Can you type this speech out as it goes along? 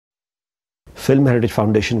Film Heritage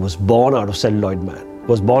Foundation was born out of Celluloid Man,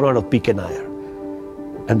 was born out of P.K. Nair.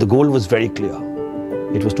 And the goal was very clear.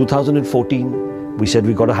 It was 2014, we said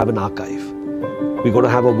we're going to have an archive. We're going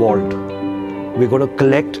to have a vault. We're going to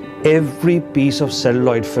collect every piece of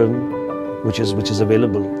celluloid film which is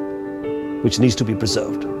available, which needs to be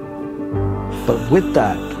preserved. But with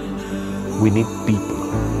that, we need people.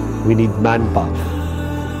 We need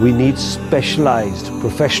manpower. We need specialized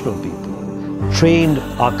professional people, trained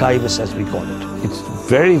archivists as we call it. It's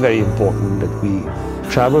very, very important that we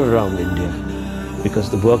travel around India, because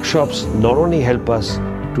the workshops not only help us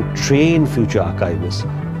to train future archivists,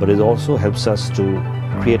 but it also helps us to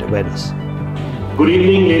create awareness. Good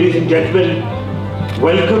evening, ladies and gentlemen.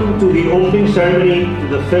 Welcome to the opening ceremony to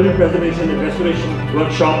the Film Preservation and Restoration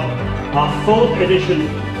Workshop, our 4th edition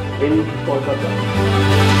in Kolkata.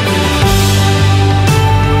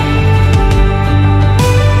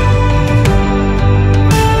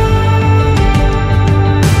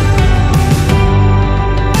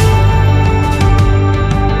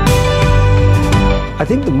 I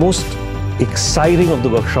think the most exciting of the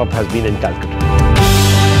workshop has been in Calcutta.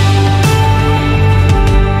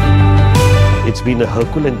 It's been a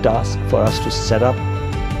Herculean task for us to set up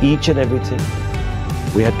each and everything.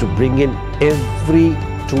 We had to bring in every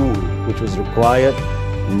tool which was required,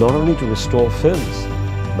 not only to restore films,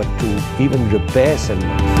 but to even repair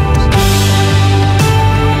celluloid films.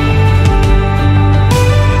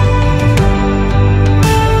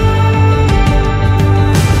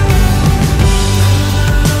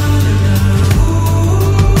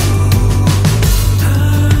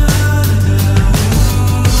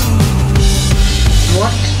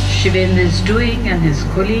 Shivendra is doing and his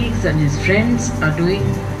colleagues and his friends are doing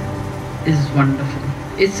is wonderful.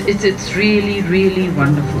 It's really, really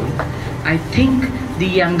wonderful. I think the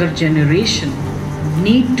younger generation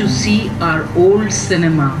need to see our old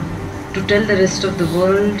cinema to tell the rest of the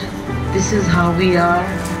world, this is how we are,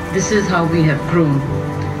 this is how we have grown.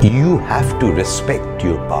 You have to respect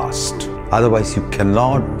your past, otherwise you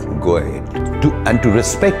cannot go ahead. And to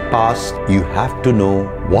respect past, you have to know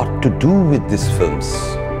what to do with these films.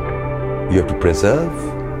 You have to preserve,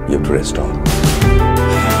 you have to restore.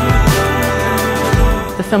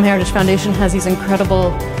 The Film Heritage Foundation has these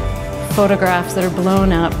incredible photographs that are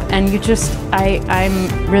blown up, and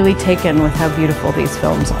I'm really taken with how beautiful these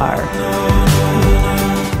films are.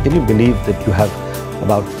 Can you believe that you have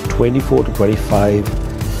about 24 to 25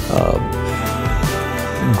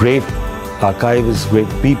 great archivists, great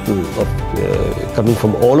people coming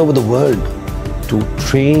from all over the world to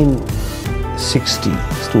train 60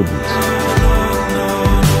 students?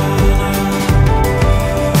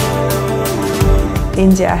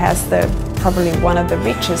 India has probably one of the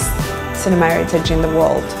richest cinema heritage in the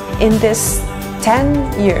world. In this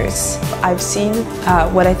 10 years, I've seen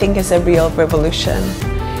what I think is a real revolution.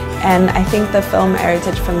 And I think the Film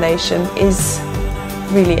Heritage Foundation is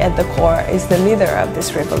really at the core, is the leader of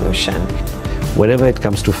this revolution. Whenever it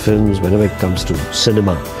comes to films, whenever it comes to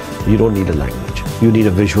cinema, you don't need a language, you need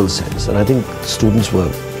a visual sense. And I think students were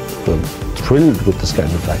thrilled with this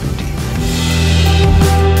kind of faculty.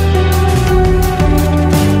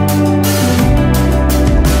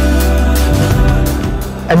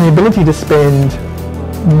 And the ability to spend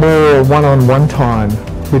more one-on-one time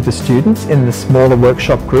with the students in the smaller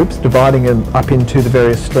workshop groups, dividing them up into the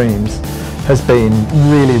various streams, has been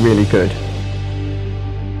really, really good.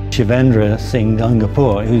 Shivendra Singh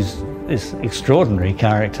Gangapur, who's this extraordinary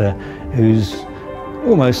character who's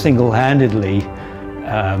almost single-handedly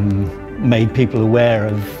made people aware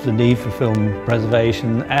of the need for film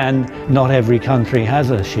preservation, and not every country has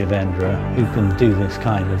a Shivendra who can do this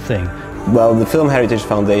kind of thing. Well, the Film Heritage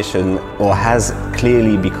Foundation has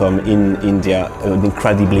clearly become in India an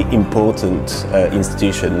incredibly important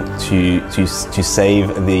institution to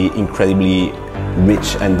save the incredibly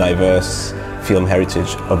rich and diverse film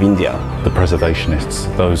heritage of India. The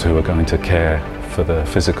preservationists, those who are going to care for the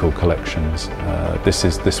physical collections,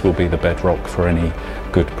 this will be the bedrock for any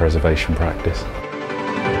good preservation practice.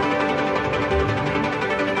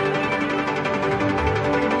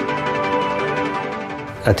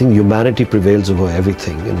 I think humanity prevails over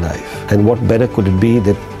everything in life. And what better could it be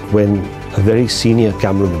that when a very senior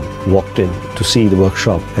cameraman walked in to see the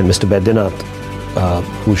workshop, and Mr. Baidyanath,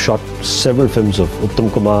 who shot several films of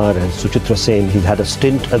Uttam Kumar and Suchitra Sen, he had a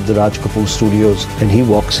stint at the Raj Kapoor studios, and he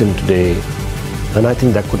walks in today, and I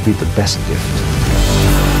think that could be the best gift.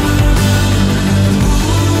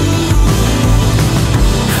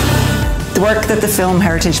 The work that the Film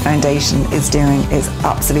Heritage Foundation is doing is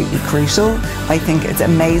absolutely crucial. I think it's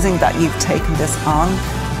amazing that you've taken this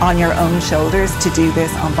on your own shoulders to do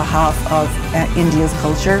this on behalf of India's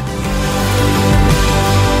culture.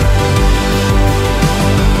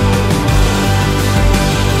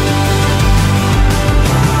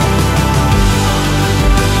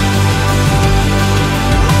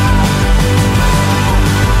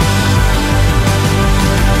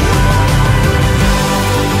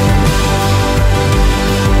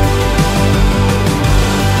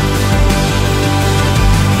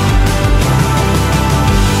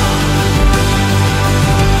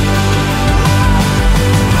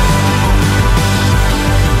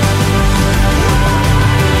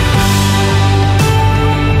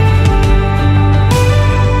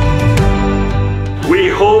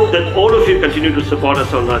 That all of you continue to support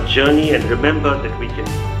us on our journey, and remember that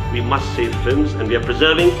we must save films, and we are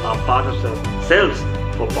preserving our part of ourselves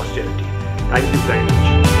for posterity. Thank you very much.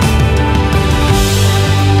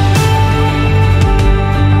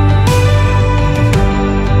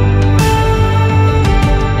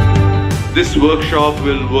 This workshop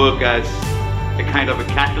will work as a kind of a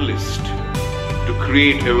catalyst to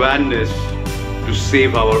create awareness to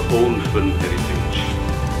save our own film heritage.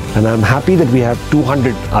 And I'm happy that we have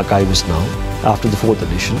 200 archivists now after the 4th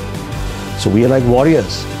edition. So we are like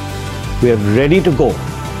warriors. We are ready to go,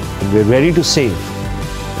 and we are ready to save,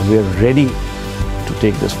 and we are ready to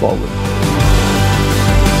take this forward.